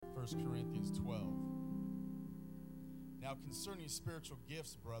1 Corinthians 12. Now concerning spiritual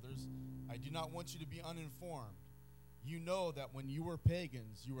gifts, brothers, I do not want you to be uninformed. You know that when you were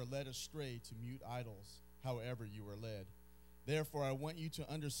pagans, you were led astray to mute idols, however you were led. Therefore, I want you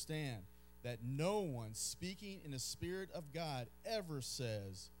to understand that no one speaking in the Spirit of God ever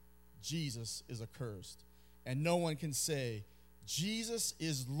says, Jesus is accursed. And no one can say, Jesus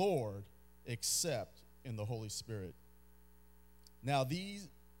is Lord, except in the Holy Spirit. Now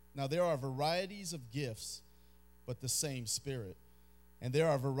there are varieties of gifts, but the same Spirit. And there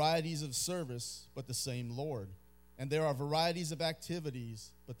are varieties of service, but the same Lord. And there are varieties of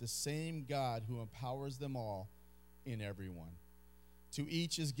activities, but the same God who empowers them all in everyone. To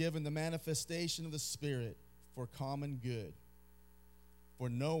each is given the manifestation of the Spirit for common good.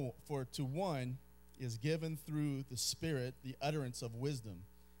 For to one is given through the Spirit the utterance of wisdom,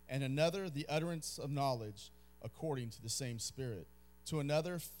 and another the utterance of knowledge according to the same Spirit. To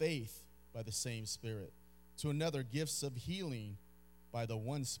another faith by the same Spirit. To another gifts of healing by the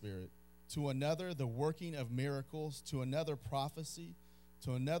one Spirit. To another the working of miracles. To another prophecy.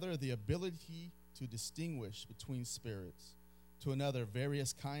 To another the ability to distinguish between spirits. To another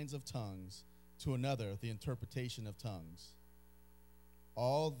various kinds of tongues. To another the interpretation of tongues.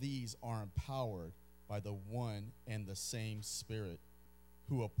 All these are empowered by the one and the same Spirit,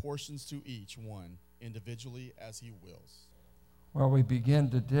 who apportions to each one individually as he wills. Well, we begin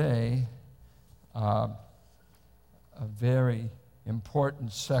today a very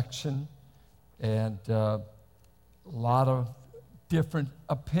important section, and a lot of different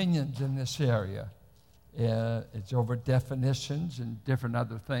opinions in this area. It's over definitions and different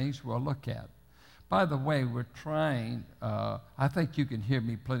other things we'll look at. By the way, we're trying, I think you can hear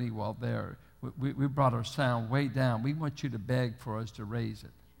me pretty well there. We brought our sound way down. We want you to beg for us to raise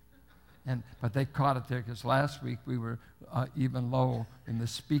it. But they caught it there because last week we were even low in the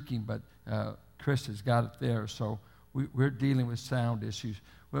speaking, but Chris has got it there. So we're dealing with sound issues.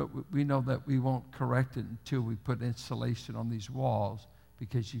 We know that we won't correct it until we put insulation on these walls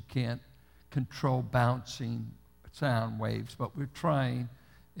because you can't control bouncing sound waves. But we're trying,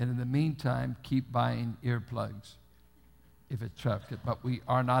 and in the meantime, keep buying earplugs if it's traffic. But we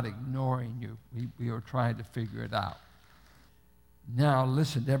are not ignoring you. We are trying to figure it out. Now,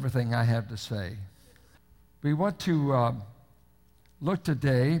 listen to everything I have to say. We want to look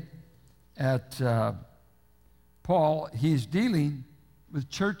today at Paul. He's dealing with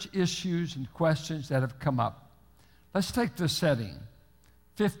church issues and questions that have come up. Let's take the setting.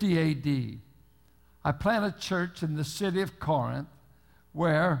 50 A.D. I planted a church in the city of Corinth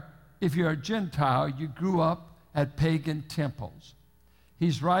where, if you're a Gentile, you grew up at pagan temples.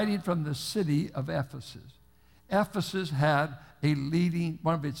 He's writing from the city of Ephesus. Ephesus had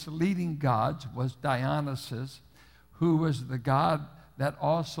one of its leading gods was Dionysus, who was the god that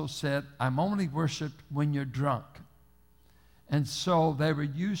also said, I'm only worshiped when you're drunk. And so they were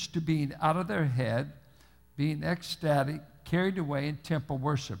used to being out of their head, being ecstatic, carried away in temple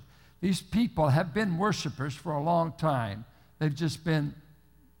worship. These people have been worshipers for a long time. They've just been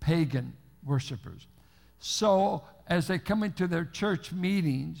pagan worshipers. So as they come into their church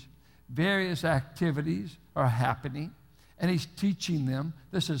meetings, various activities are happening, and he's teaching them.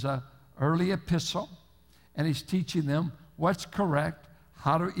 This is an early epistle, and he's teaching them what's correct,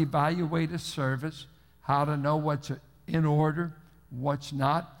 how to evaluate a service, how to know what's in order, what's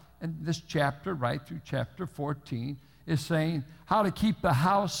not. And this chapter, right through chapter 14, is saying how to keep the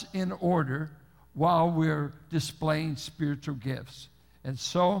house in order while we're displaying spiritual gifts. And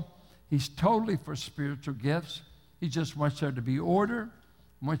so he's totally for spiritual gifts. He just wants there to be order,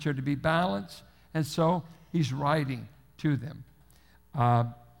 wants there to be balance, and so he's writing to them.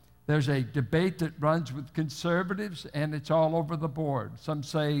 There's a debate that runs with conservatives, and it's all over the board. Some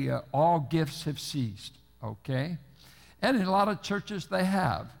say all gifts have ceased, okay? And in a lot of churches, they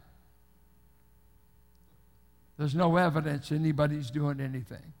have. There's no evidence anybody's doing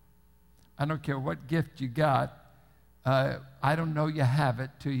anything. I don't care what gift you got. I don't know you have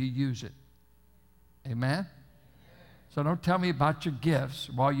it till you use it. Amen? So don't tell me about your gifts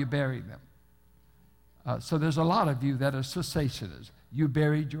while you bury them. So there's a lot of you that are cessationists. You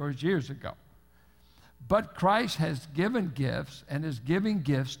buried yours years ago. But Christ has given gifts and is giving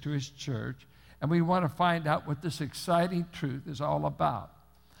gifts to his church, and we want to find out what this exciting truth is all about.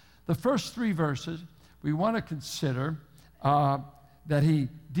 The first 3 verses, we want to consider that he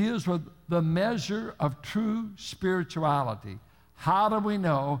deals with the measure of true spirituality. How do we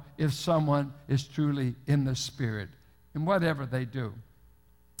know if someone is truly in the Spirit in whatever they do?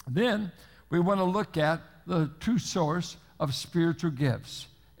 Then we want to look at the true source of spiritual gifts,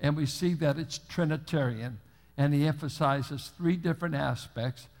 and we see that it's Trinitarian, and he emphasizes 3 different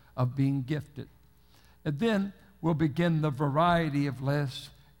aspects of being gifted. And then we'll begin the variety of lists,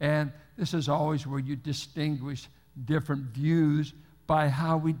 and this is always where you distinguish different views by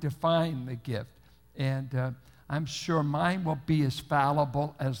how we define the gift. And I'm sure mine will be as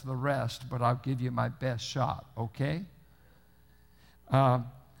fallible as the rest, but I'll give you my best shot, okay?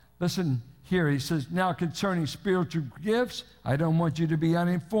 Listen here, he says, now concerning spiritual gifts, I don't want you to be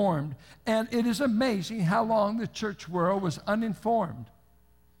uninformed. And it is amazing how long the church world was uninformed.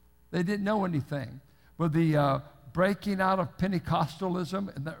 They didn't know anything. With the breaking out of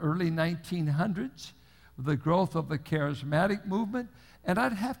Pentecostalism in the early 1900s, the growth of the charismatic movement, and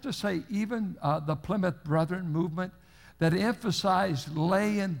I'd have to say even the Plymouth Brethren movement that emphasized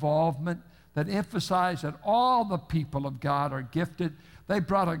lay involvement, that emphasized that all the people of God are gifted. They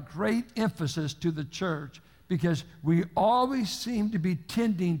brought a great emphasis to the church because we always seem to be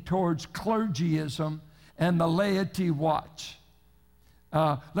tending towards clergyism and the laity watch.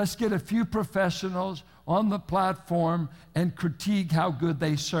 Let's get a few professionals on the platform and critique how good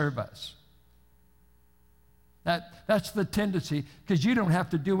they serve us. That's the tendency, because you don't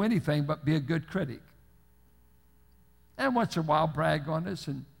have to do anything but be a good critic. And once in a while brag on us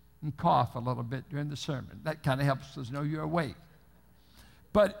and cough a little bit during the sermon. That kind of helps us know you're awake.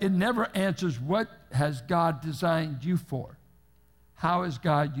 But it never answers what has God designed you for. How is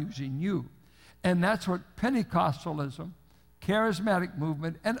God using you? And that's what Pentecostalism, charismatic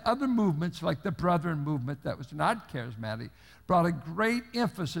movement, and other movements like the Brethren movement that was not charismatic brought a great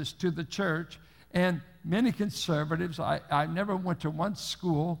emphasis to the church. And many conservatives, I never went to one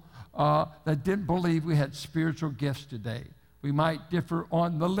school that didn't believe we had spiritual gifts today. We might differ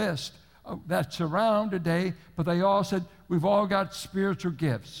on the list that's around today, but they all said, we've all got spiritual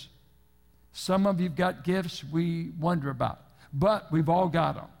gifts. Some of you've got gifts we wonder about, but we've all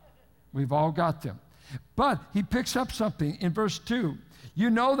got them. We've all got them. But he picks up something in verse 2. You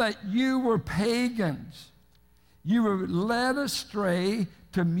know that you were pagans. You were led astray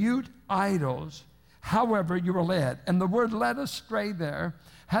to mute idols. However, you were led. And the word led astray there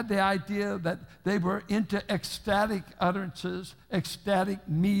had the idea that they were into ecstatic utterances, ecstatic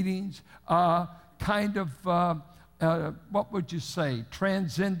meetings, kind of, what would you say,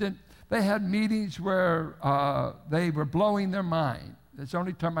 transcendent. They had meetings where they were blowing their mind. That's the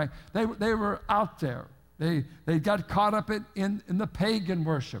only term they were out there. They got caught up in the pagan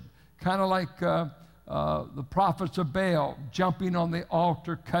worship, kind of like the prophets of Baal jumping on the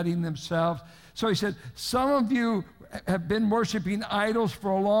altar, cutting themselves. So he said, some of you have been worshiping idols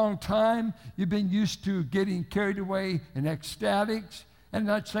for a long time. You've been used to getting carried away in ecstatics, and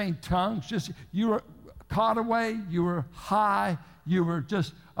not saying tongues, just you were caught away, you were high, you were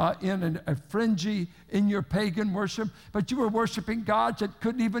just in a frenzy in your pagan worship, but you were worshiping gods that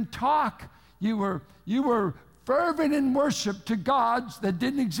couldn't even talk. You were fervent in worship to gods that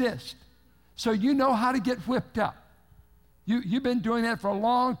didn't exist. So you know how to get whipped up. You've been doing that for a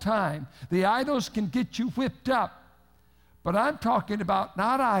long time. The idols can get you whipped up. But I'm talking about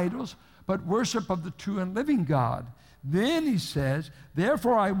not idols, but worship of the true and living God. Then he says,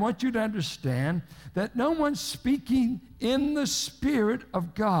 therefore I want you to understand that no one speaking in the Spirit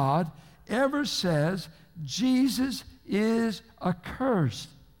of God ever says Jesus is accursed.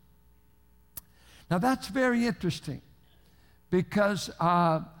 Now that's very interesting because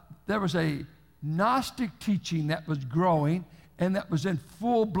there was a Gnostic teaching that was growing and that was in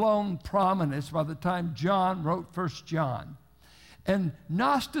full-blown prominence by the time John wrote 1 John. And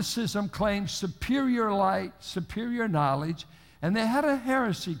Gnosticism claimed superior light, superior knowledge, and they had a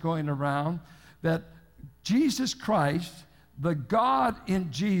heresy going around that Jesus Christ, the God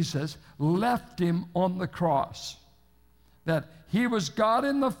in Jesus, left him on the cross. That he was God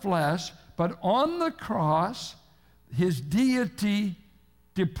in the flesh, but on the cross, his deity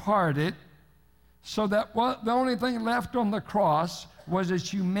departed, so that the only thing left on the cross was his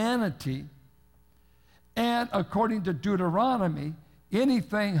humanity. And according to Deuteronomy,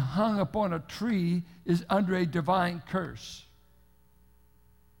 anything hung upon a tree is under a divine curse.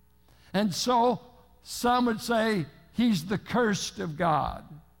 And so some would say he's the cursed of God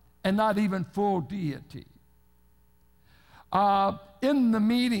and not even full deity. In the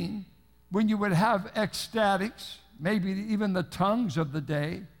meeting, when you would have ecstatics, maybe even the tongues of the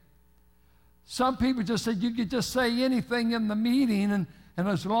day, some people just said you could just say anything in the meeting, and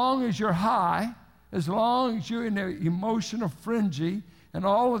as long as you're high, as long as you're in an emotional frenzy, and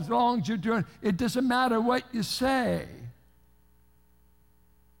as long as you're doing, it doesn't matter what you say.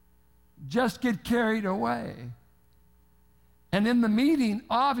 Just get carried away. And in the meeting,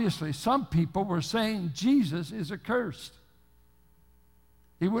 obviously, some people were saying Jesus is accursed.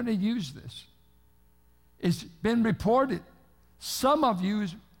 He wouldn't have used this. It's been reported. Some of you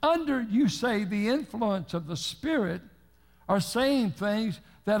under, you say, the influence of the Spirit, are saying things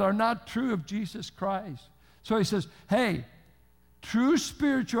that are not true of Jesus Christ. So he says, hey, true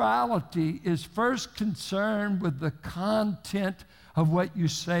spirituality is first concerned with the content of what you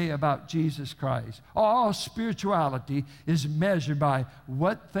say about Jesus Christ. All spirituality is measured by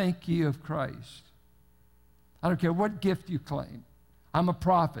what think ye of Christ. I don't care what gift you claim. I'm a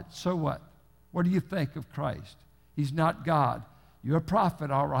prophet, so what? What do you think of Christ? He's not God. You're a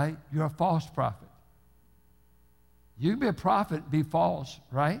prophet, all right. You're a false prophet. You can be a prophet and be false,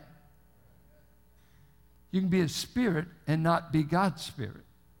 right? You can be a spirit and not be God's spirit.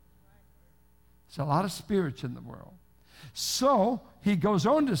 There's a lot of spirits in the world. So he goes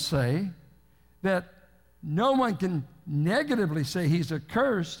on to say that no one can negatively say he's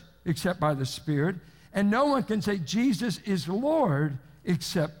accursed except by the Spirit, and no one can say Jesus is Lord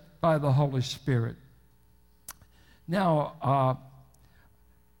except by the Holy Spirit. Now,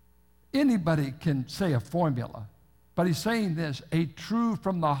 anybody can say a formula, but he's saying this, a true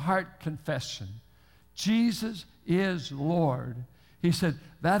from the heart confession. Jesus is Lord. He said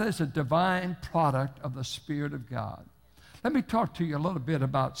that is a divine product of the Spirit of God. Let me talk to you a little bit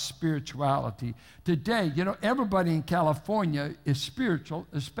about spirituality. Today, you know, everybody in California is spiritual,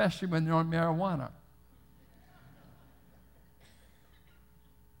 especially when they're on marijuana.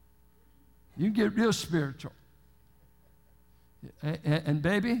 You get real spiritual. And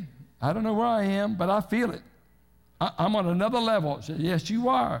baby, I don't know where I am, but I feel it. I'm on another level. I said, yes, you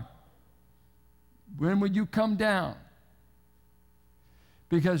are. When will you come down?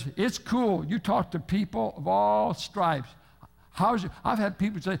 Because it's cool. You talk to people of all stripes. I've had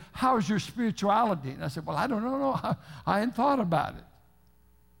people say, how's your spirituality? And I said, well, I don't know. I hadn't thought about it.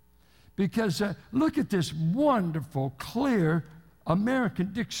 Because look at this wonderful, clear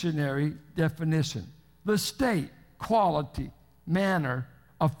American dictionary definition. The state, quality, manner,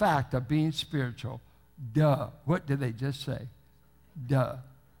 a fact of being spiritual. Duh. What did they just say? Duh.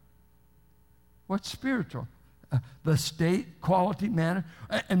 What's spiritual? The state, quality, manner.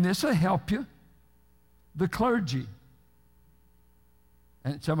 And this will help you. The clergy.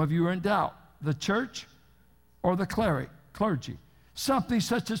 And some of you are in doubt. The church or the clergy. Something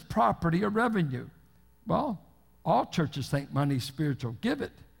such as property or revenue. Well, all churches think money's spiritual. Give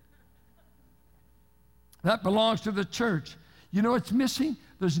it. That belongs to the church. You know what's missing?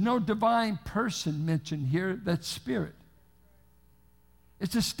 There's no divine person mentioned here that's spirit.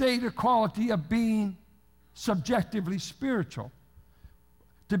 It's a state or quality of being subjectively spiritual.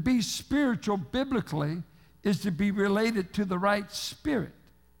 To be spiritual biblically is to be related to the right spirit.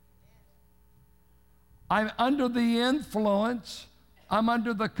 I'm under the influence, I'm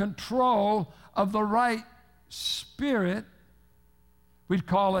under the control of the right spirit. We'd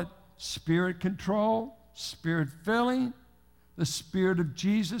call it spirit control, spirit filling. The Spirit of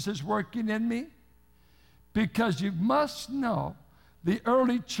Jesus is working in me. Because you must know, the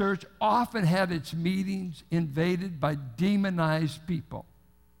early church often had its meetings invaded by demonized people.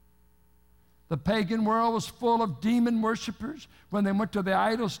 The pagan world was full of demon worshipers. When they went to the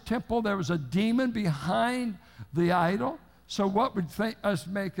idol's temple, there was a demon behind the idol. So what would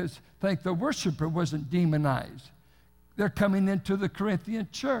make us think the worshiper wasn't demonized? They're coming into the Corinthian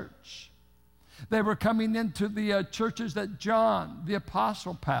church. They were coming into the churches that John, the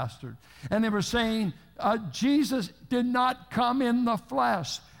apostle, pastored. And they were saying, Jesus did not come in the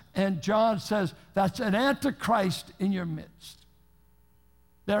flesh. And John says, that's an antichrist in your midst.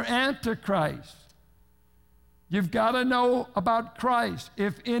 They're antichrist. You've got to know about Christ.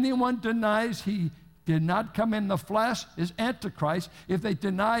 If anyone denies he did not come in the flesh, is antichrist. If they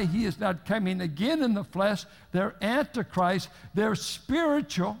deny he is not coming again in the flesh, they're antichrist. They're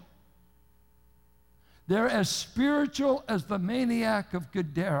spiritual. They're as spiritual as the maniac of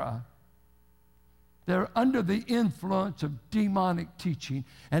Gadara. They're under the influence of demonic teaching.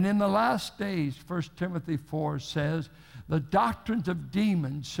 And in the last days, 1 Timothy 4 says, the doctrines of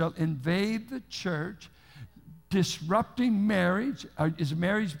demons shall invade the church, disrupting marriage. Is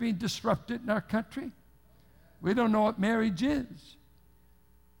marriage being disrupted in our country? We don't know what marriage is.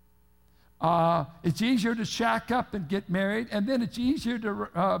 It's easier to shack up and get married, and then it's easier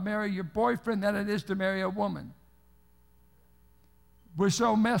to marry your boyfriend than it is to marry a woman. We're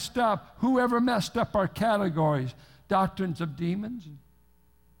so messed up. Whoever messed up our categories? Doctrines of demons.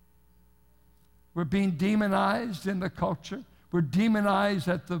 We're being demonized in the culture. We're demonized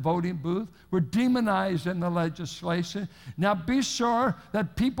at the voting booth. We're demonized in the legislation. Now be sure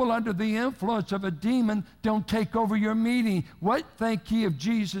that people under the influence of a demon don't take over your meeting. What think ye of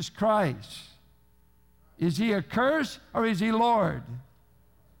Jesus Christ? Is he a curse or is he Lord?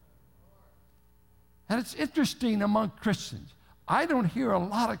 And it's interesting among Christians. I don't hear a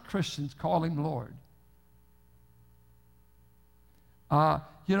lot of Christians call him Lord.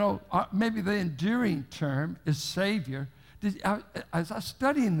 Maybe the endearing term is Savior. As I was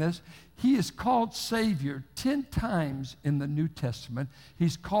studying this, he is called Savior 10 times in the New Testament.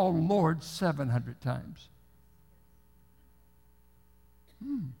 He's called Lord 700 times.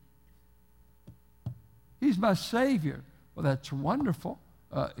 He's my Savior. Well, that's wonderful.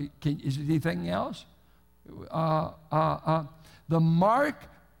 Is it anything else?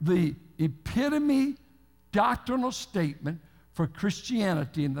 The epitome doctrinal statement for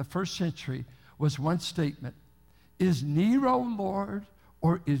Christianity in the first century was one statement: is Nero Lord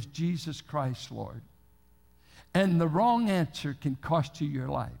or is Jesus Christ Lord? And the wrong answer can cost you your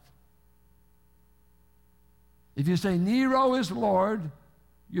life. If you say Nero is Lord,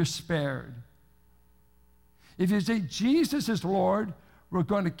 you're spared. If you say Jesus is Lord, we're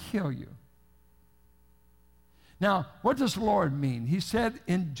going to kill you. Now, what does Lord mean? He said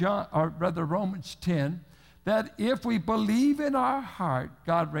in Romans 10 that if we believe in our heart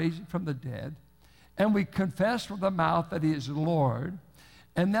God raised him from the dead, and we confess with the mouth that he is Lord,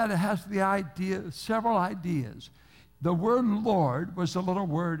 and that it has several ideas. The word Lord was the little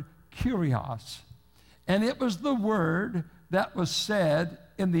word kurios, and it was the word that was said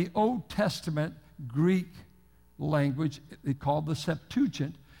in the Old Testament Greek language they called the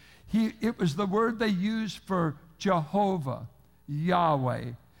Septuagint. It was the word they used for Jehovah, Yahweh.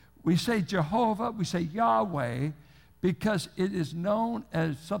 We say Jehovah, we say Yahweh, because it is known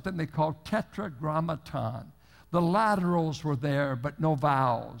as something they call tetragrammaton. The laterals were there, but no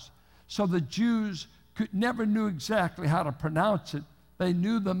vowels. So the Jews never knew exactly how to pronounce it. They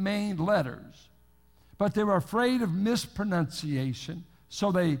knew the main letters. But they were afraid of mispronunciation,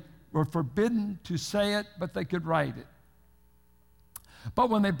 so they were forbidden to say it, but they could write it.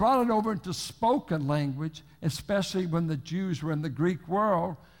 But when they brought it over into spoken language, especially when the Jews were in the Greek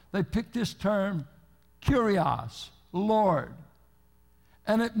world, they picked this term, kurios, Lord.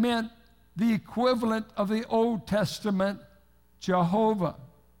 And it meant the equivalent of the Old Testament Jehovah.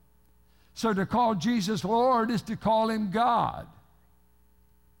 So to call Jesus Lord is to call him God.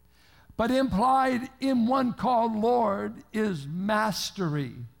 But implied in one called Lord is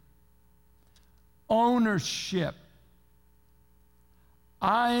mastery, ownership.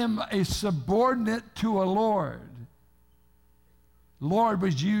 I am a subordinate to a Lord. Lord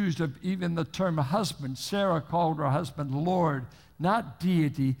was used of even the term husband. Sarah called her husband Lord, not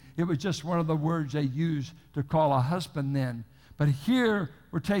deity. It was just one of the words they used to call a husband then. But here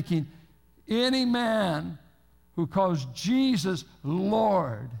we're taking any man who calls Jesus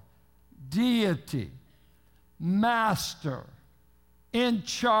Lord, deity, master, in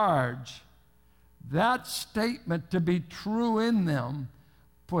charge. That statement to be true in them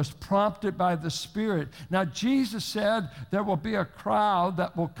was prompted by the Spirit. Now, Jesus said there will be a crowd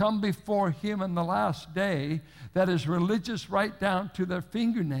that will come before him in the last day that is religious right down to their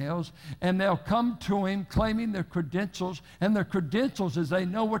fingernails, and they'll come to him claiming their credentials, and their credentials is they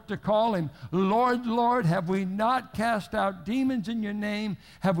know what to call him. Lord, Lord, have we not cast out demons in your name?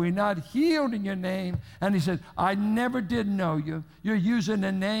 Have we not healed in your name? And he said, I never did know you. You're using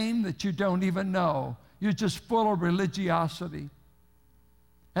a name that you don't even know. You're just full of religiosity.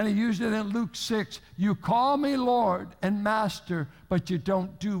 And he used it in Luke 6. You call me Lord and Master, but you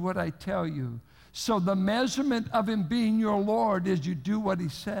don't do what I tell you. So the measurement of him being your Lord is you do what he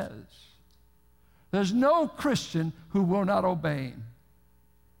says. There's no Christian who will not obey him.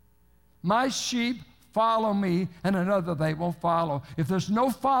 My sheep follow me, and another they won't follow. If there's no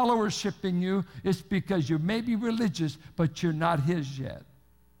followership in you, it's because you may be religious, but you're not his yet.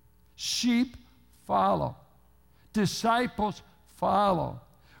 Sheep follow. Disciples follow.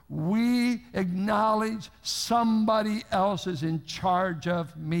 We acknowledge somebody else is in charge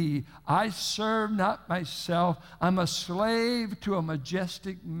of me. I serve not myself. I'm a slave to a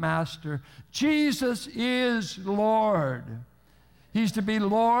majestic master. Jesus is Lord. He's to be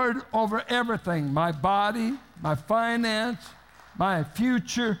Lord over everything, my body, my finance, my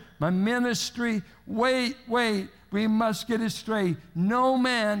future, my ministry. Wait. We must get it straight. No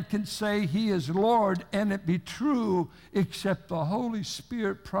man can say he is Lord and it be true except the Holy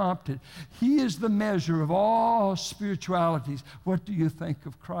Spirit prompted. He is the measure of all spiritualities. What do you think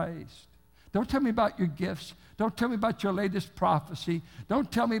of Christ? Don't tell me about your gifts. Don't tell me about your latest prophecy. Don't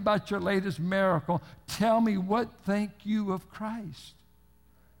tell me about your latest miracle. Tell me, what think you of Christ?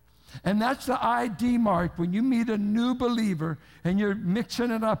 And that's the ID mark when you meet a new believer and you're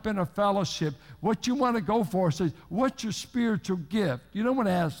mixing it up in a fellowship. What you want to go for is, what's your spiritual gift? You don't want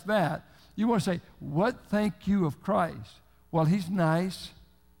to ask that. You want to say, what think you of Christ? Well, he's nice.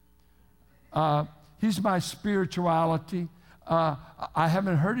 He's my spirituality. I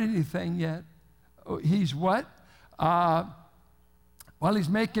haven't heard anything yet. He's what? Well, he's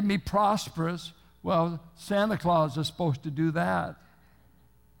making me prosperous. Well, Santa Claus is supposed to do that.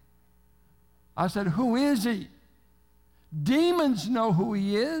 I said, who is he? Demons know who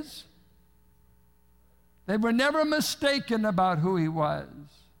he is. They were never mistaken about who he was,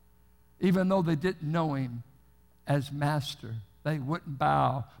 even though they didn't know him as master. They wouldn't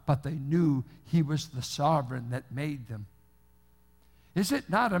bow, but they knew he was the sovereign that made them. Is it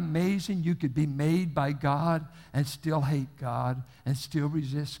not amazing you could be made by God and still hate God and still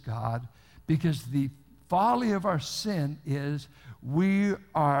resist God? Because the folly of our sin is we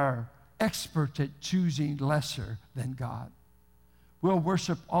are experts at choosing lesser than God. We'll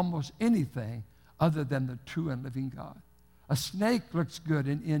worship almost anything other than the true and living God. A snake looks good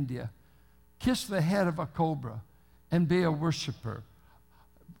in India. Kiss the head of a cobra and be a worshiper.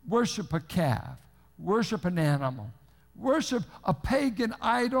 Worship a calf. Worship an animal. Worship a pagan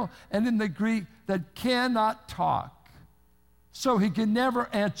idol, and in the Greek, that cannot talk. So he can never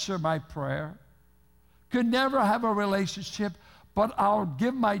answer my prayer, could never have a relationship, but I'll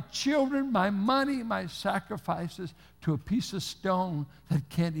give my children, my money, my sacrifices to a piece of stone that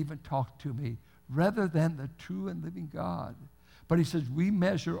can't even talk to me, rather than the true and living God. But he says we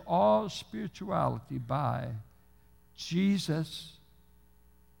measure all spirituality by Jesus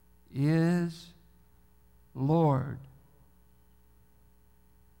is Lord.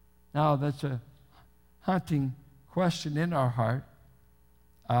 Now, that's a haunting question in our heart.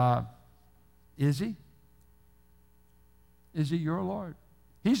 Is he? Is he your Lord?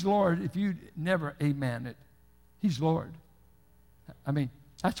 He's Lord if you never amen it. He's Lord. I mean,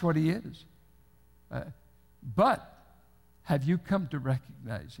 that's what he is. But have you come to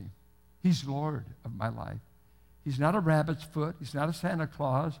recognize him? He's Lord of my life. He's not a rabbit's foot. He's not a Santa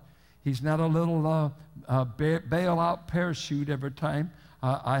Claus. He's not a little bailout parachute every time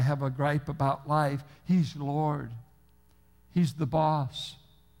I have a gripe about life. He's Lord. He's the boss.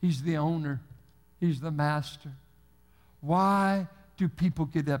 He's the owner. He's the master. Why do people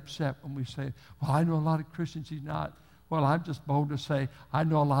get upset when we say, well, I know a lot of Christians he's not? Well, I'm just bold to say, I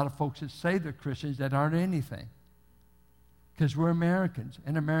know a lot of folks that say they're Christians that aren't anything. Because we're Americans,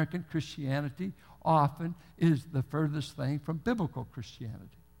 and American Christianity often is the furthest thing from biblical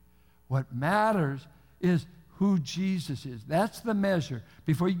Christianity. What matters is who Jesus is. That's the measure.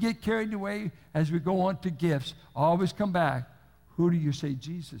 Before you get carried away as we go on to gifts, always come back. Who do you say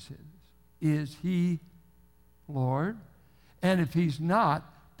Jesus is? Is he Lord? And if he's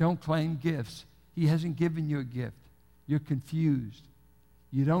not, don't claim gifts. He hasn't given you a gift. You're confused.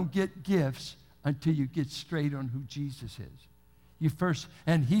 You don't get gifts until you get straight on who Jesus is. You first,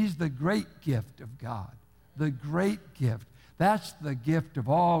 and he's the great gift of God. The great gift. That's the gift of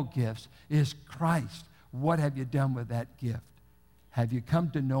all gifts, is Christ. What have you done with that gift? Have you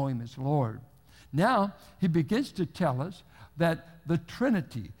come to know him as Lord? Now, he begins to tell us that the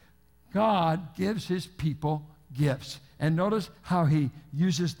Trinity, God gives his people gifts. And notice how he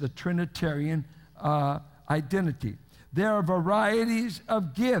uses the Trinitarian identity. There are varieties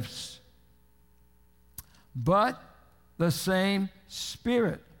of gifts, but the same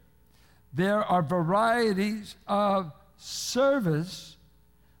Spirit. There are varieties of service,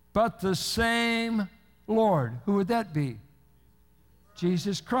 but the same Lord. Who would that be?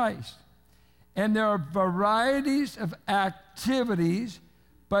 Jesus Christ. And there are varieties of activities,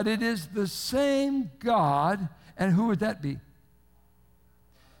 but it is the same God. And who would that be?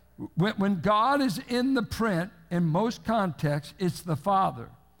 When God is in the print, in most contexts, it's the Father.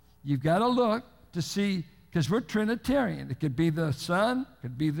 You've got to look to see, because we're Trinitarian. It could be the Son, it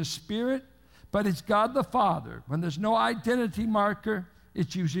could be the Spirit, but it's God the Father. When there's no identity marker,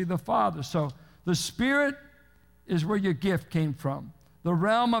 it's usually the Father. So the Spirit is where your gift came from. The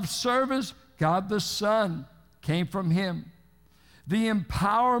realm of service, God the Son came from him. The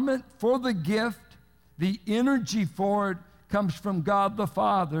empowerment for the gift, the energy for it, comes from God the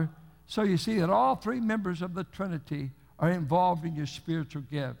Father. So you see that all three members of the Trinity are involved in your spiritual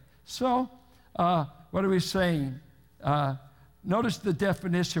gift. So, what are we saying? Notice the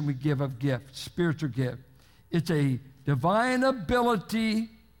definition we give of gift, spiritual gift. It's a divine ability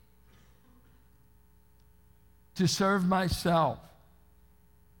to serve myself.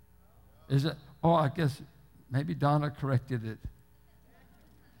 Is it? Oh, I guess maybe Donna corrected it.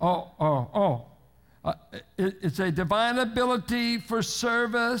 It's a divine ability for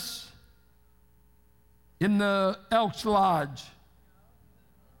service in the Elks Lodge,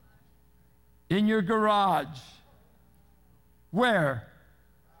 in your garage. Where?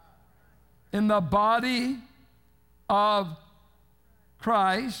 In the body of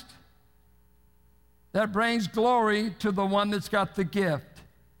Christ. that brings glory to the one that's got the gift.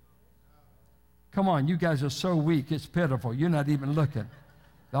 Come on, you guys are so weak, it's pitiful. You're not even looking.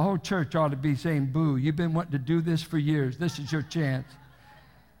 The whole church ought to be saying, boo, you've been wanting to do this for years. This is your chance.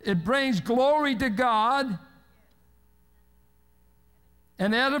 It brings glory to God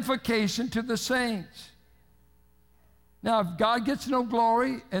and edification to the saints. Now, if God gets no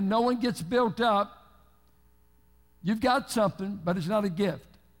glory and no one gets built up, you've got something, but it's not a gift.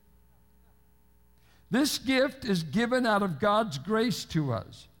 This gift is given out of God's grace to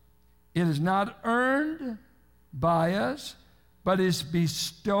us. It is not earned by us, but is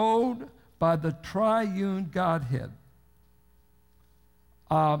bestowed by the triune Godhead.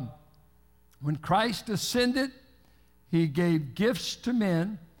 When Christ ascended, he gave gifts to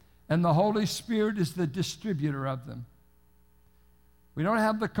men, and the Holy Spirit is the distributor of them. We don't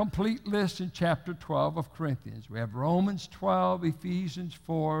have the complete list in chapter 12 of Corinthians. We have Romans 12, Ephesians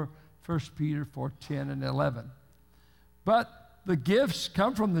 4, 1 Peter 4, 10, and 11. But the gifts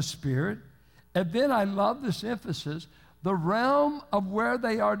come from the Spirit. And then I love this emphasis, the realm of where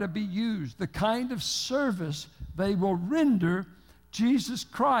they are to be used, the kind of service they will render. Jesus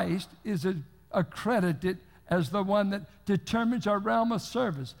Christ is accredited as the one that determines our realm of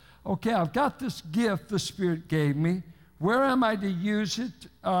service. Okay, I've got this gift the Spirit gave me. Where am I to use it?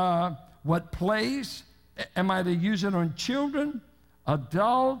 What place? Am I to use it on children,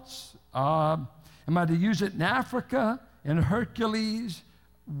 adults? Am I to use it in Africa, in Hercules?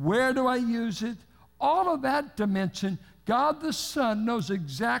 Where do I use it? All of that dimension, God the Son knows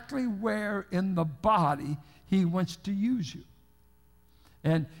exactly where in the body he wants to use you.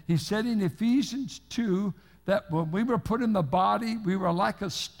 And he said in Ephesians 2 that when we were put in the body, we were like a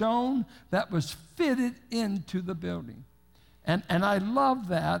stone that was fitted into the building. And I love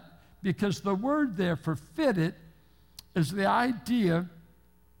that because the word there for fitted is the idea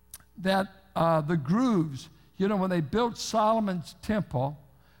that the grooves, you know, when they built Solomon's temple,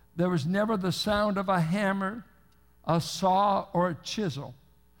 there was never the sound of a hammer, a saw, or a chisel.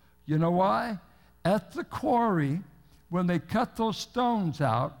 You know why? At the quarry, when they cut those stones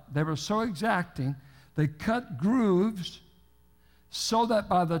out, they were so exacting, they cut grooves so that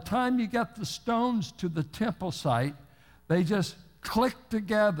by the time you got the stones to the temple site, they just clicked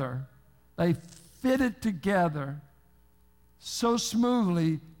together. They fitted together so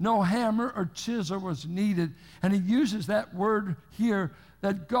smoothly, no hammer or chisel was needed. And he uses that word here,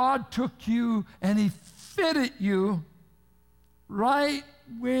 that God took you and he fitted you right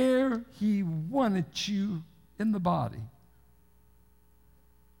where he wanted you in the body.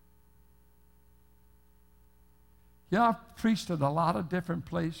 You know, I've preached at a lot of different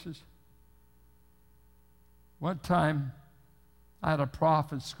places. One time, I had a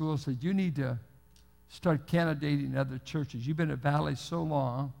prof in school said, you need to start candidating in other churches. You've been at Valley so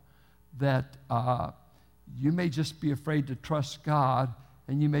long that you may just be afraid to trust God,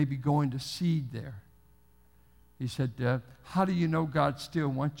 and you may be going to seed there. He said, how do you know God still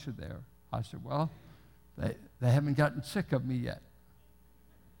wants you there? I said, well, they haven't gotten sick of me yet.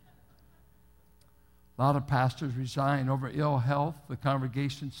 A lot of pastors resign over ill health. The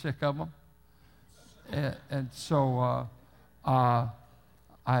congregation's sick of them. And so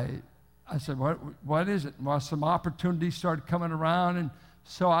I said, what is it? Well, some opportunities started coming around, and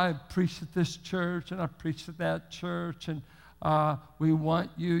so I preached at this church, and I preached at that church, and we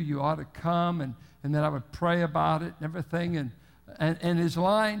want you. You ought to come. And then I would pray about it and everything. And his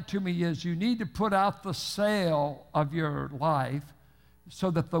line to me is, you need to put out the sail of your life so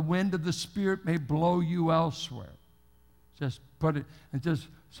that the wind of the Spirit may blow you elsewhere. Just put it, and just,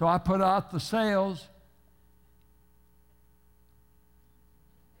 so I put out the sails.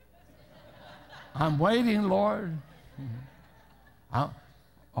 I'm waiting, Lord.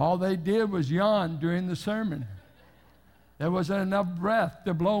 All they did was yawn during the sermon. There wasn't enough breath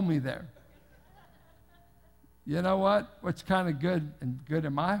to blow me there. You know what? What's kind of good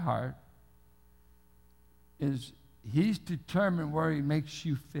in my heart is he's determined where he makes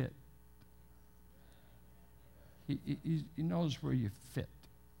you fit. He knows where you fit.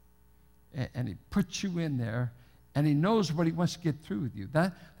 And he puts you in there, and he knows what he wants to get through with you.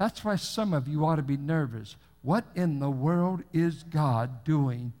 That's why some of you ought to be nervous. What in the world is God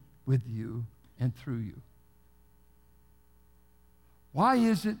doing with you and through you? Why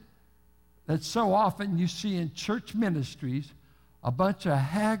is it that so often you see in church ministries a bunch of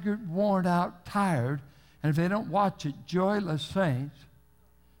haggard, worn out, tired, and if they don't watch it, joyless saints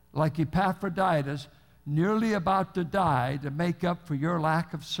like Epaphroditus, nearly about to die to make up for your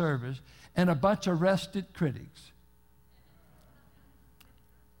lack of service, and a bunch of rested critics?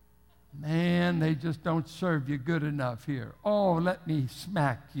 Man, they just don't serve you good enough here. Oh, let me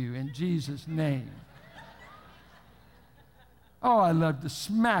smack you in Jesus' name. Oh, I'd love to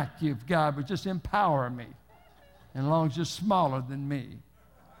smack you if God would just empower me, as long as you're smaller than me.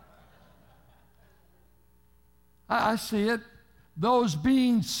 I see it. Those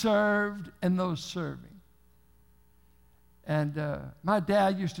being served and those serving. And my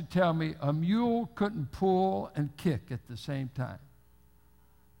dad used to tell me a mule couldn't pull and kick at the same time.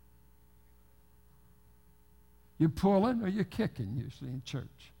 You're pulling or you're kicking usually in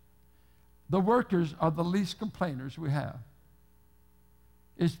church. The workers are the least complainers we have.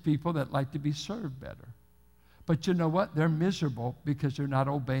 It's people that like to be served better. But you know what? They're miserable because they're not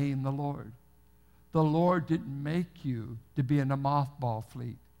obeying the Lord. The Lord didn't make you to be in a mothball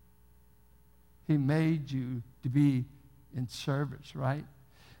fleet. He made you to be in service, right?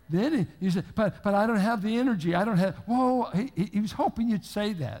 Then he said, but I don't have the energy. I don't have, whoa, he was hoping you'd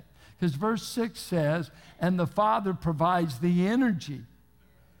say that. Because verse 6 says, and the Father provides the energy.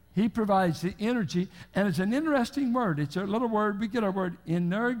 He provides the energy, and it's an interesting word. It's a little word. We get our word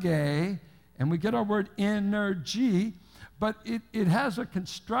energe, and we get our word energy, but it has a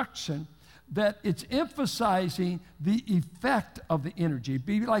construction that it's emphasizing the effect of the energy. It'd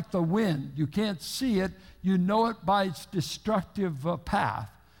be like the wind. You can't see it. You know it by its destructive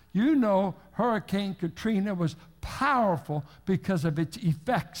path. You know Hurricane Katrina was powerful because of its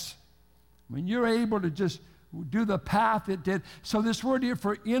effects. When you're able to just do the path it did. So this word here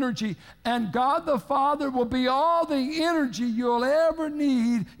for energy, and God the Father will be all the energy you'll ever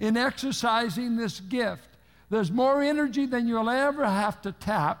need in exercising this gift. There's more energy than you'll ever have to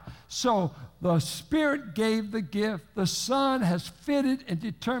tap. So the Spirit gave the gift. The Son has fitted and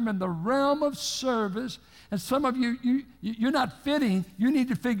determined the realm of service. And some of you're not fitting. You need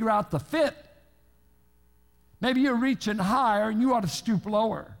to figure out the fit. Maybe you're reaching higher and you ought to stoop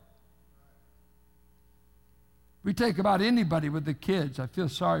lower. We take about anybody with the kids. I feel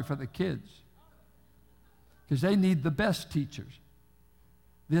sorry for the kids because they need the best teachers.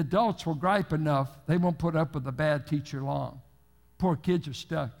 The adults will gripe enough, they won't put up with a bad teacher long. Poor kids are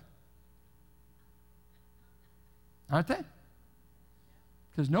stuck. Aren't they?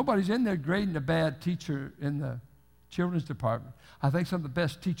 Because nobody's in there grading a bad teacher in the children's department. I think some of the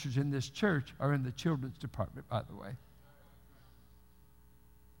best teachers in this church are in the children's department, by the way.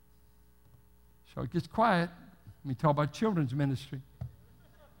 So it gets quiet. Let me talk about children's ministry.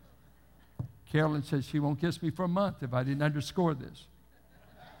 Carolyn says she won't kiss me for a month if I didn't underscore this.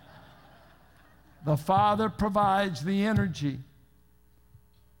 The Father provides the energy.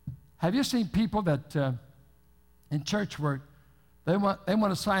 Have you seen people that in church work, they want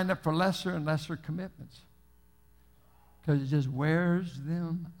to sign up for lesser and lesser commitments because it just wears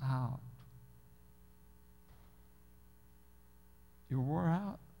them out. You're wore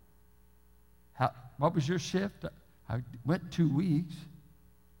out. What was your shift? I went 2 weeks.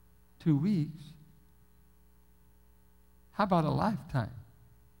 2 weeks. How about a lifetime?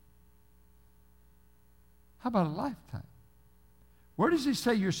 How about a lifetime? Where does he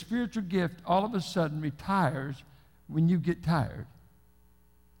say your spiritual gift all of a sudden retires when you get tired?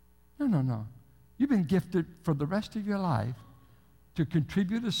 No. You've been gifted for the rest of your life to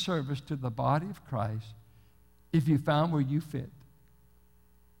contribute a service to the body of Christ if you found where you fit.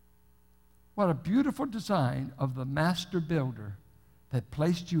 What a beautiful design of the master builder that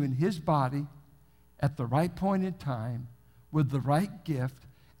placed you in his body at the right point in time with the right gift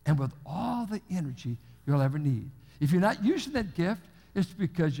and with all the energy you'll ever need. If you're not using that gift, it's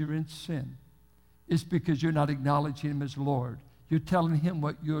because you're in sin. It's because you're not acknowledging him as Lord. You're telling him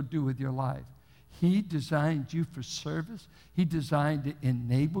what you'll do with your life. He designed you for service. He designed to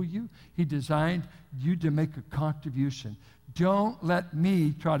enable you. He designed you to make a contribution. Don't let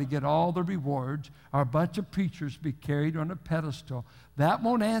me try to get all the rewards or a bunch of preachers be carried on a pedestal. That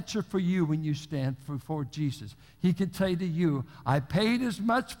won't answer for you when you stand before Jesus. He can say to you, I paid as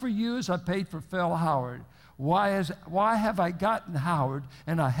much for you as I paid for Phil Howard. Why have I gotten Howard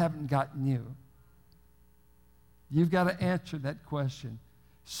and I haven't gotten you? You've got to answer that question.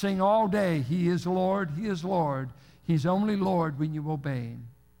 Sing all day, He is Lord, He is Lord. He's only Lord when you obey Him.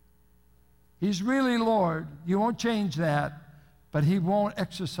 He's really Lord. You won't change that, but He won't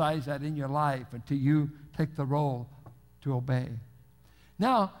exercise that in your life until you take the role to obey.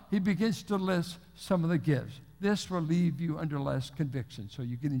 Now, He begins to list some of the gifts. This will leave you under less conviction, so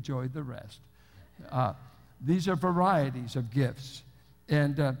you can enjoy the rest. These are varieties of gifts.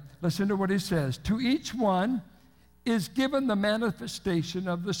 And listen to what He says. To each one is given the manifestation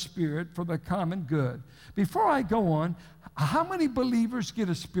of the Spirit for the common good. Before I go on, how many believers get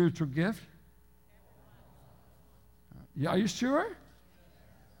a spiritual gift? Are you sure?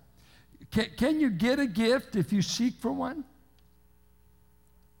 Can you get a gift if you seek for one?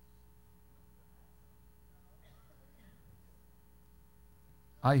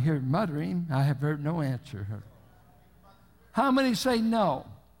 I hear muttering. I have heard no answer. How many say no?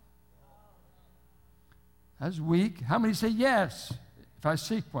 That's weak. How many say yes if I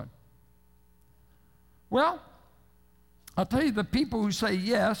seek one? Well, I'll tell you the people who say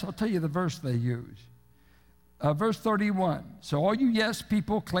yes, I'll tell you the verse they use. Verse 31. So all you yes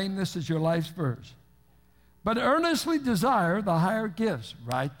people claim this as your life's verse. But earnestly desire the higher gifts.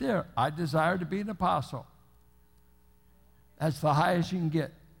 Right there. I desire to be an apostle. That's the highest you can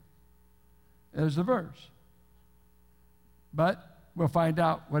get. There's the verse. But we'll find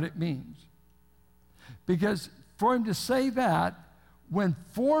out what it means. Because for him to say that, when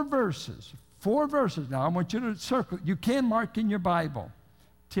four verses, now I want you to circle, you can mark in your Bible.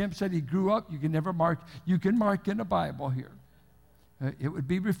 Tim said he grew up, you can mark in a Bible here. It would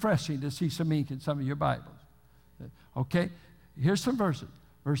be refreshing to see some ink in some of your Bibles. Okay, here's some verses.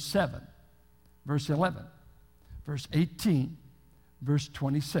 Verse 7, verse 11, verse 18, verse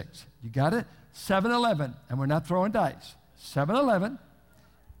 26. You got it? 7-11, and we're not throwing dice. 7-11,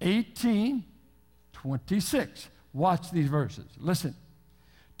 18, 26. Watch these verses. Listen.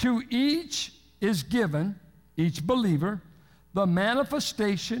 To each is given, each believer, the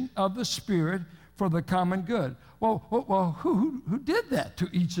manifestation of the Spirit for the common good. Well, who did that? To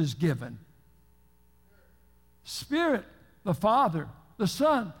each is given. Spirit, the Father, the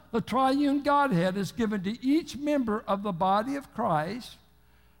Son, the triune Godhead is given to each member of the body of Christ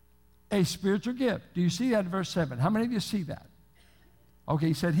a spiritual gift. Do you see that in verse 7? How many of you see that? Okay,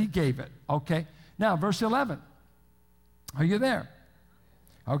 he said he gave it. Okay. Now, verse 11. Are you there?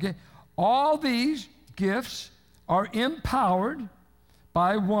 Okay. All these gifts are empowered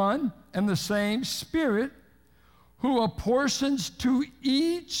by one and the same Spirit who apportions to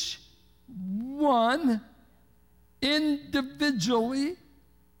each one individually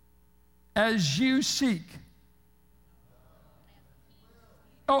as you seek.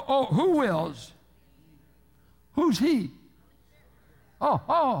 Oh, who wills? Who's he? Oh,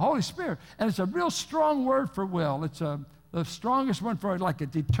 Holy Spirit. And it's a real strong word for will. It's the strongest one for like a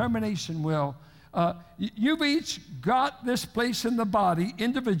determination will. You've each got this place in the body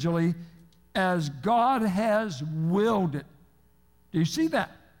individually as God has willed it. Do you see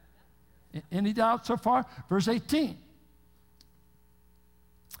that? Any doubt so far? Verse 18.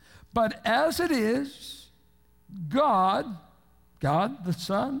 But as it is, God the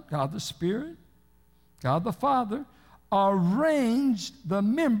Son, God the Spirit, God the Father, arranged the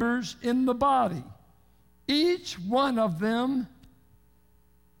members in the body, each one of them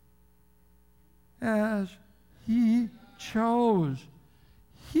as he chose.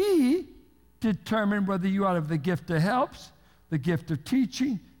 He determined whether you out of the gift of helps, the gift of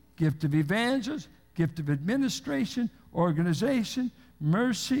teaching, gift of evangelism, gift of administration, organization,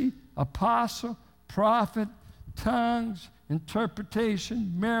 mercy, apostle, prophet, tongues,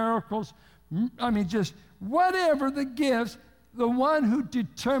 interpretation, miracles. I mean, just whatever the gifts, the one who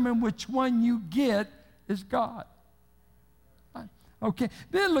determined which one you get is God. Okay,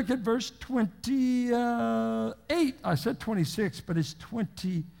 then look at verse 28. I said 26, but it's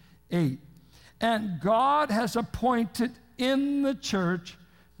 28. And God has appointed in the church,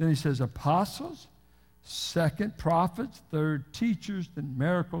 then he says apostles, second prophets, third teachers, then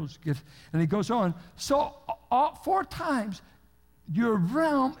miracles, gifts, and he goes on. So 4 times your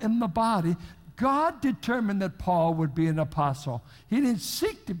realm in the body, God determined that Paul would be an apostle. He didn't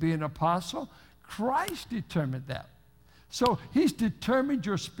seek to be an apostle. Christ determined that. So he's determined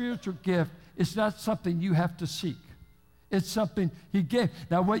your spiritual gift. It's not something you have to seek. It's something he gave.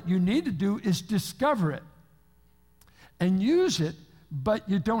 Now what you need to do is discover it and use it, but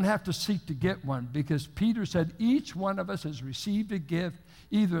you don't have to seek to get one, because Peter said each one of us has received a gift,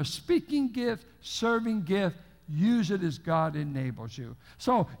 either a speaking gift, serving gift. Use it as God enables you.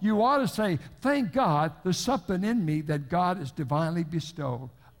 So you ought to say, thank God there's something in me that God has divinely bestowed,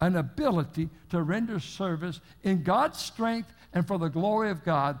 an ability to render service in God's strength and for the glory of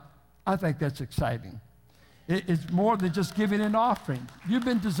God. I think that's exciting. It's more than just giving an offering. You've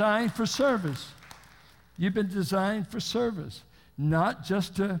been designed for service. You've been designed for service, not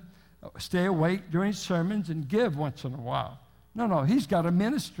just to stay awake during sermons and give once in a while. No, he's got a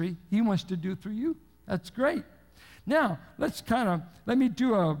ministry he wants to do through you. That's great. Now, let me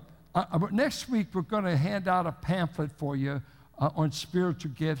do next week we're going to hand out a pamphlet for you on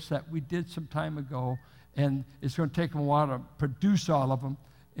spiritual gifts that we did some time ago, and it's going to take them a while to produce all of them,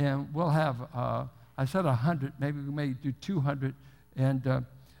 and we'll have, I said 100, maybe we may do 200, and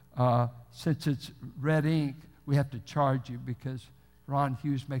since it's red ink, we have to charge you because Ron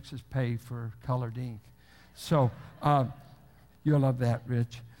Hughes makes us pay for colored ink. So you'll love that,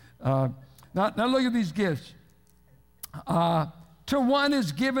 Rich. Now look at these gifts. To one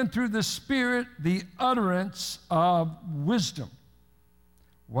is given through the Spirit the utterance of wisdom.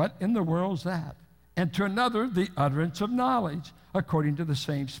 What in the world is that? And to another, the utterance of knowledge, according to the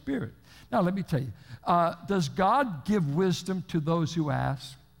same Spirit. Now, let me tell you, does God give wisdom to those who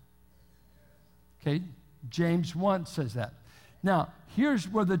ask? Okay, James 1 says that. Now, here's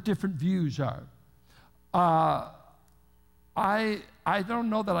where the different views are. I don't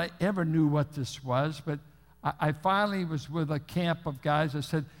know that I ever knew what this was, but I finally was with a camp of guys that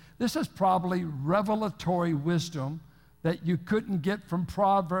said, this is probably revelatory wisdom that you couldn't get from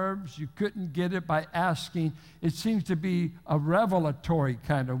Proverbs, you couldn't get it by asking. It seems to be a revelatory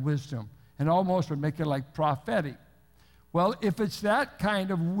kind of wisdom, and almost would make it like prophetic. Well, if it's that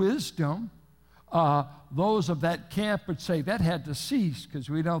kind of wisdom, those of that camp would say that had to cease because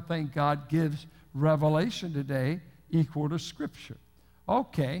we don't think God gives revelation today equal to Scripture.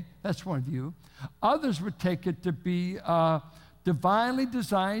 Okay, that's one view. Others would take it to be divinely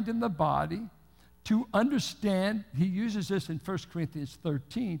designed in the body to understand, he uses this in 1 Corinthians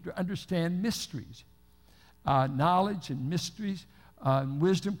 13, to understand mysteries. Knowledge and mysteries and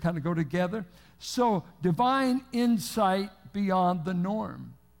wisdom kind of go together. So divine insight beyond the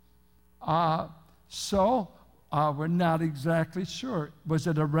norm. We're not exactly sure. Was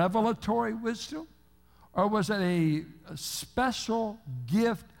it a revelatory wisdom? Or was it a special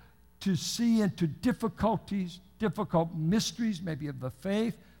gift to see into difficulties, difficult mysteries, maybe of the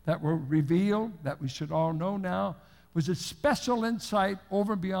faith that were revealed, that we should all know now? Was it special insight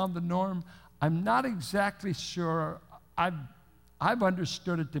over and beyond the norm? I'm not exactly sure. I've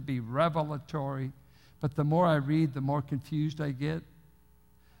understood it to be revelatory, but the more I read, the more confused I get,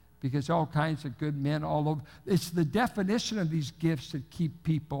 because all kinds of good men all over. It's the definition of these gifts that keep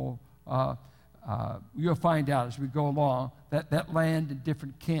people, you'll find out as we go along, that land in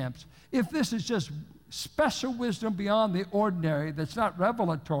different camps. If this is just special wisdom beyond the ordinary that's not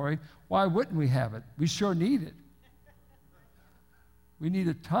revelatory, why wouldn't we have it? We sure need it. We need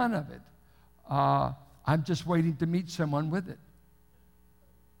a ton of it. I'm just waiting to meet someone with it.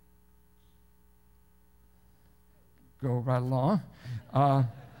 Go right along.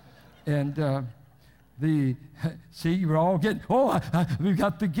 See, you're all getting, we've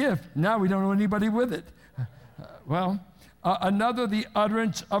got the gift. Now we don't know anybody with it. Another, the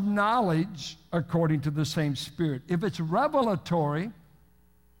utterance of knowledge according to the same Spirit. If it's revelatory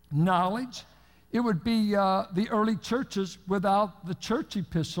knowledge, it would be the early churches without the church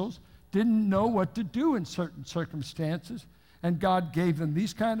epistles didn't know what to do in certain circumstances. And God gave them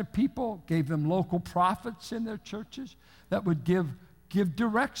these kind of people, gave them local prophets in their churches that would give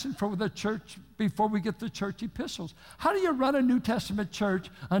direction for the church before we get the church epistles. How do you run a New Testament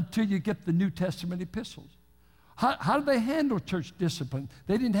church until you get the New Testament epistles? How do they handle church discipline?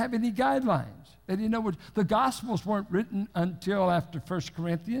 They didn't have any guidelines. They didn't know what, the Gospels weren't written until after 1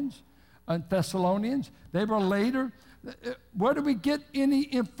 Corinthians and Thessalonians. They were later. Where do we get any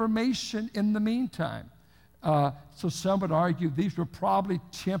information in the meantime? So some would argue these were probably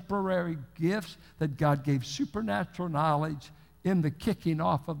temporary gifts that God gave supernatural knowledge in the kicking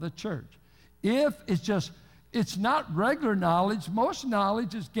off of the church. If it's not regular knowledge, most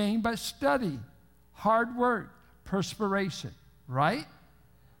knowledge is gained by study, hard work, perspiration, right?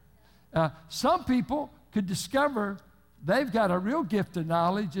 Some people could discover they've got a real gift of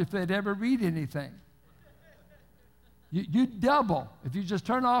knowledge if they'd ever read anything. You double if you just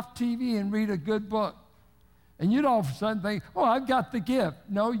turn off TV and read a good book. And you'd all of a sudden think, I've got the gift.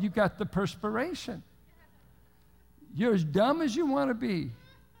 No, you've got the perspiration. You're as dumb as you want to be,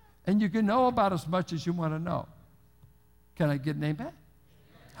 and you can know about as much as you want to know. Can I get an amen?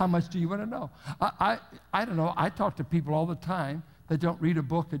 How much do you want to know? I don't know. I talk to people all the time that don't read a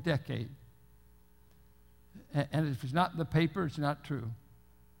book a decade. And if it's not in the paper, it's not true.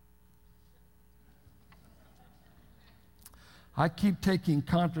 I keep taking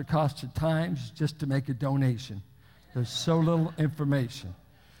Contra Costa Times just to make a donation. There's so little information.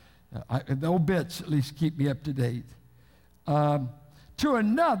 The old bits at least keep me up to date. To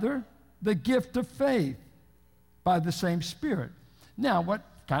another, the gift of faith by the same Spirit. Now, what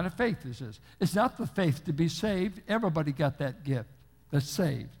kind of faith is this? It's not the faith to be saved. Everybody got that gift that's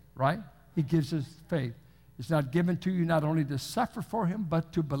saved, right? He gives us faith. It's not given to you not only to suffer for him,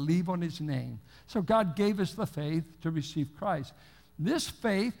 but to believe on his name. So God gave us the faith to receive Christ. This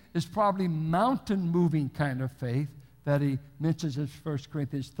faith is probably mountain-moving kind of faith that he mentions in 1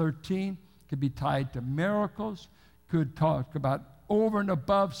 Corinthians 13. Could be tied to miracles. Could talk about over and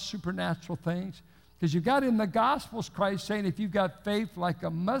above supernatural things. Because you got in the Gospels Christ saying if you've got faith like a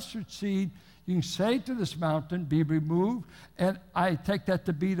mustard seed, you can say to this mountain, be removed. And I take that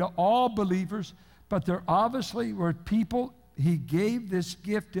to be to all believers. But there obviously were people, he gave this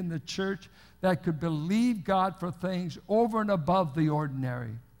gift in the church that could believe God for things over and above the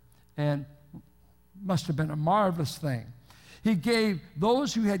ordinary. And must have been a marvelous thing. He gave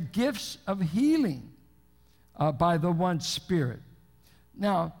those who had gifts of healing by the one Spirit.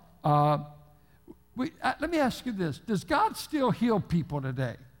 Now, let me ask you this. Does God still heal people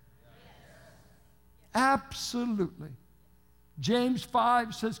today? Absolutely. James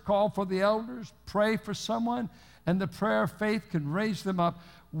 5 says, call for the elders, pray for someone, and the prayer of faith can raise them up.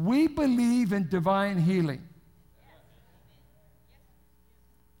 We believe in divine healing.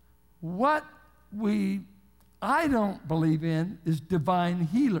 What I don't believe in is divine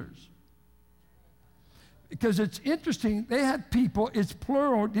healers. Because it's interesting, they had people, it's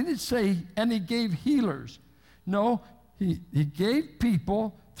plural, didn't say, and he gave healers. No, he gave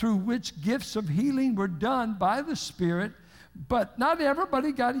people through which gifts of healing were done by the Spirit, but not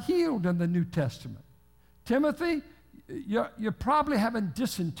everybody got healed in the New Testament. Timothy, you're probably having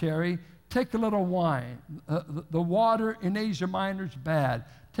dysentery. Take a little wine. The water in Asia Minor is bad.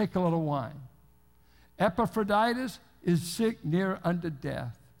 Take a little wine. Epaphroditus is sick near unto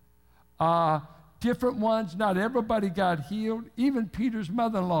death. Different ones, not everybody got healed. Even Peter's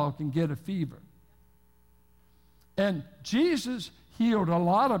mother-in-law can get a fever. And Jesus healed a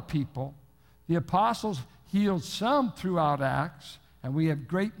lot of people. The apostles healed some throughout Acts, and we have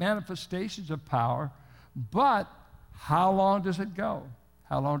great manifestations of power. But how long does it go?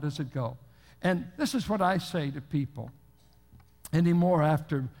 How long does it go? And this is what I say to people anymore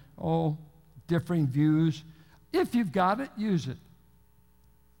after, differing views. If you've got it, use it.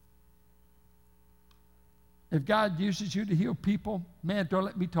 If God uses you to heal people, man, don't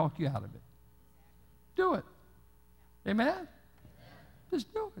let me talk you out of it. Do it. Amen?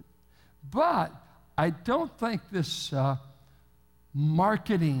 Just do it. But I don't think this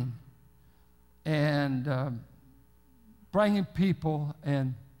marketing and bringing people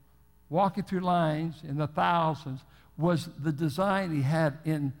and walking through lines in the thousands was the design he had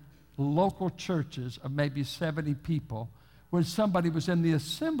in local churches of maybe 70 people when somebody was in the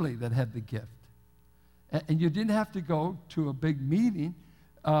assembly that had the gift. And you didn't have to go to a big meeting.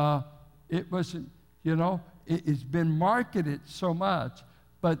 It wasn't, it's been marketed so much.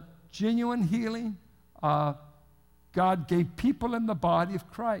 But genuine healing, God gave people in the body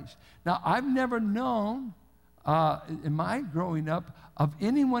of Christ. Now, I've never known, in my growing up, of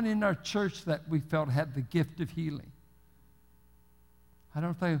anyone in our church that we felt had the gift of healing. I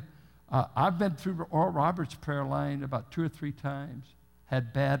don't think, I've been through Oral Roberts' prayer line about 2 or 3 times,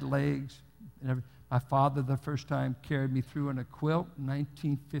 had bad legs. My father, the first time, carried me through in a quilt in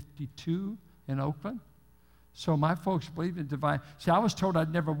 1952 in Oakland. So my folks believed in divine. See, I was told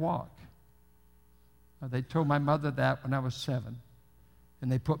I'd never walk. They told my mother that when I was 7.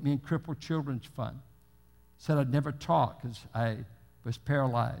 And they put me in Crippled Children's Fund. Said I'd never talk because I was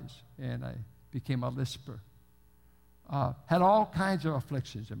paralyzed and I became a lisper. Had all kinds of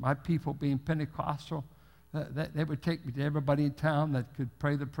afflictions. And my people being Pentecostal, they would take me to everybody in town that could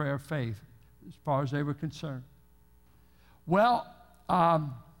pray the prayer of faith as far as they were concerned. Well, no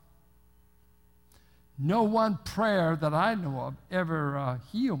one prayer that I know of ever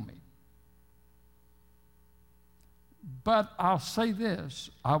healed me. But I'll say this.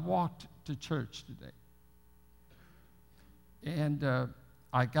 I walked to church today. And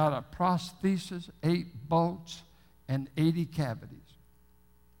I got a prosthesis, 8 bolts, and 80 cavities.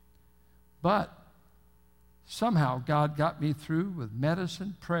 But somehow God got me through with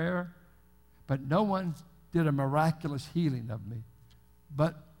medicine, prayer, but no one did a miraculous healing of me.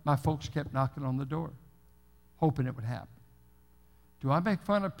 But my folks kept knocking on the door, hoping it would happen. Do I make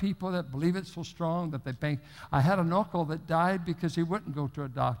fun of people that believe it so strong that they bank? I had an uncle that died because he wouldn't go to a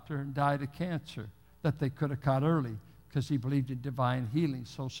doctor and died of cancer that they could have caught early because he believed in divine healing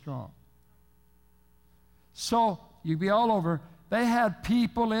so strong. So you'd be all over. They had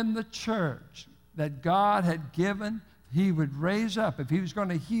people in the church that God had given. He would raise up. If he was going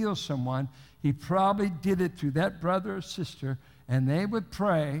to heal someone, he probably did it through that brother or sister, and they would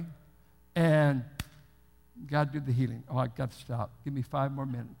pray, and God did the healing. Oh, I've got to stop. Give me 5 more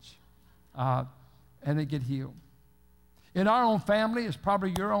minutes. And they get healed. In our own family, it's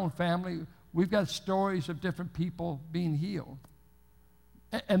probably your own family, we've got stories of different people being healed.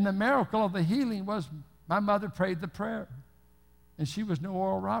 And the miracle of the healing was my mother prayed the prayer, and she was no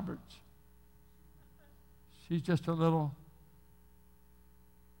Oral Roberts. She's just a little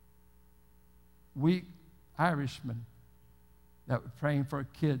weak Irishman that was praying for her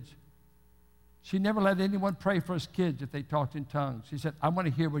kids. She never let anyone pray for his kids if they talked in tongues. She said, I want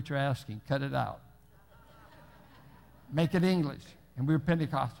to hear what you're asking. Cut it out. Make it English. And we were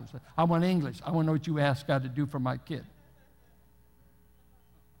Pentecostals. I want English. I want to know what you asked God to do for my kid.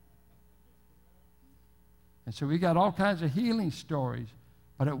 And so we got all kinds of healing stories,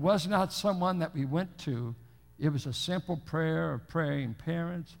 but it was not someone that we went to. It was a simple prayer of praying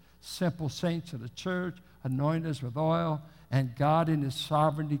parents, simple saints of the church, anoint us with oil, and God in his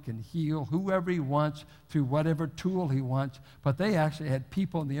sovereignty can heal whoever he wants through whatever tool he wants. But they actually had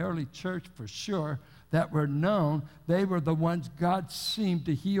people in the early church for sure that were known. They were the ones God seemed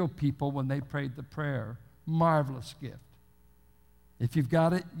to heal people when they prayed the prayer. Marvelous gift. If you've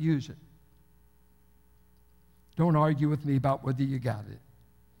got it, use it. Don't argue with me about whether you got it.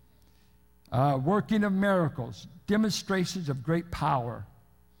 Working of miracles, demonstrations of great power.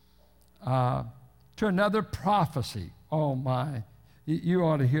 To another, prophecy. Oh my, you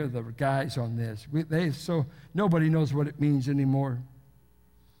ought to hear the guys on this. So nobody knows what it means anymore.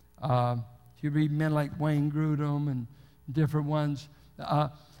 You read men like Wayne Grudem and different ones.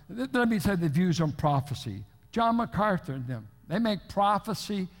 Let me say the views on prophecy. John MacArthur and them, they make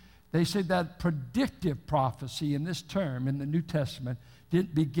prophecy. They say that predictive prophecy in this term in the New Testament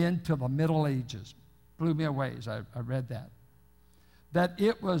didn't begin till the Middle Ages. Blew me away as I read that. That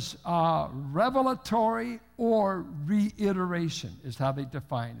it was revelatory or reiteration is how they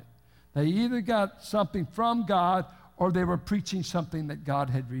define it. They either got something from God or they were preaching something that God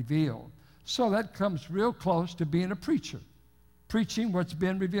had revealed. So that comes real close to being a preacher, preaching what's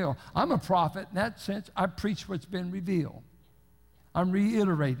been revealed. I'm a prophet in that sense. I preach what's been revealed. I'm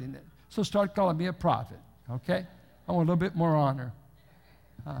reiterating it. So start calling me a prophet, okay? I want a little bit more honor.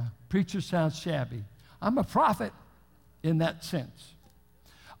 Preacher sounds shabby. I'm a prophet in that sense.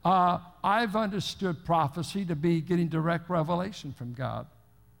 I've understood prophecy to be getting direct revelation from God.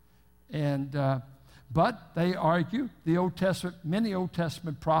 But they argue the Old Testament, many Old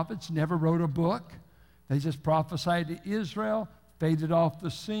Testament prophets never wrote a book. They just prophesied to Israel, faded off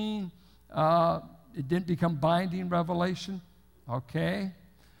the scene. It didn't become binding revelation. Okay?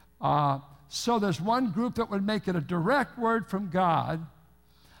 So there's one group that would make it a direct word from God.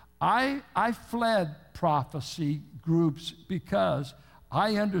 I fled prophecy groups because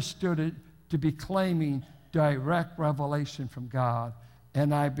I understood it to be claiming direct revelation from God,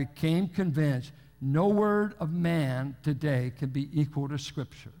 and I became convinced no word of man today can be equal to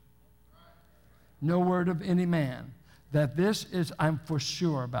Scripture. No word of any man. That this is, I'm for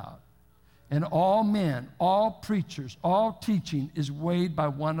sure about. And all men, all preachers, all teaching is weighed by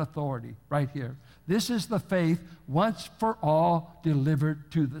one authority right here. This is the faith once for all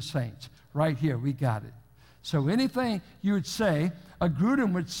delivered to the saints. Right here, we got it. So anything you would say, a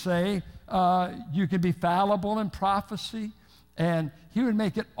Grudem would say, you can be fallible in prophecy, and he would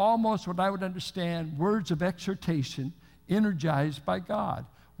make it almost what I would understand, words of exhortation energized by God.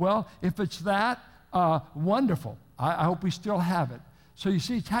 Well, if it's that, wonderful. I hope we still have it. So you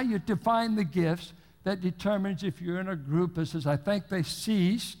see, it's how you define the gifts that determines if you're in a group that says, I think they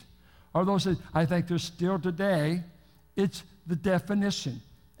ceased, or those that I think they're still today. It's the definition.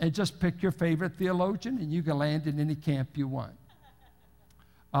 And just pick your favorite theologian, and you can land in any camp you want.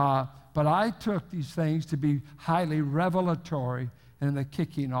 But I took these things to be highly revelatory in the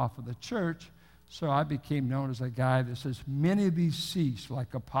kicking off of the church, so I became known as a guy that says, many of these cease,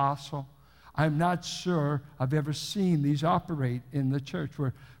 like apostle. I'm not sure I've ever seen these operate in the church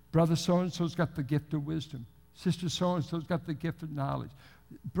where brother so-and-so's got the gift of wisdom, sister so-and-so's got the gift of knowledge,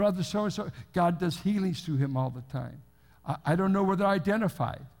 brother so-and-so, God does healings through him all the time. I don't know where they're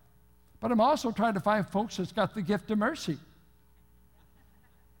identified. But I'm also trying to find folks that's got the gift of mercy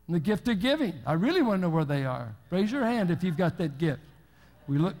and the gift of giving. I really want to know where they are. Raise your hand if you've got that gift.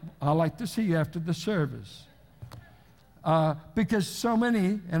 I'd like to see you after the service. Because so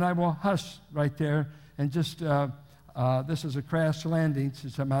many, and I will hush right there, and just, this is a crash landing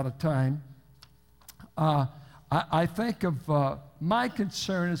since I'm out of time. I think of my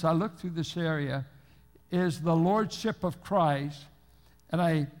concern as I look through this area is the lordship of Christ. And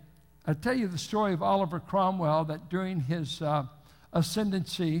I tell you the story of Oliver Cromwell, that during his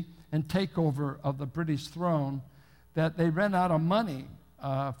ascendancy and takeover of the British throne, that they ran out of money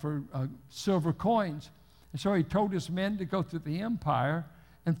for silver coins. And so he told his men to go through the empire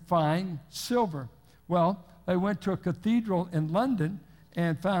and find silver. Well, they went to a cathedral in London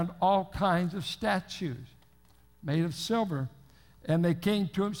and found all kinds of statues made of silver. And they came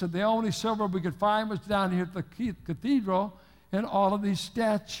to him and said, the only silver we could find was down here at the cathedral and all of these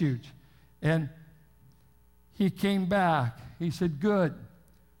statues. And he came back. He said, good.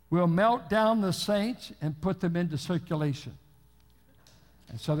 We'll melt down the saints and put them into circulation.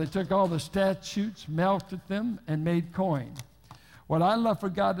 And so they took all the statues, melted them, and made coin. What I love for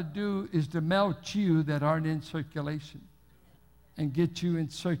God to do is to melt you that aren't in circulation and get you in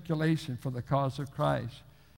circulation for the cause of Christ.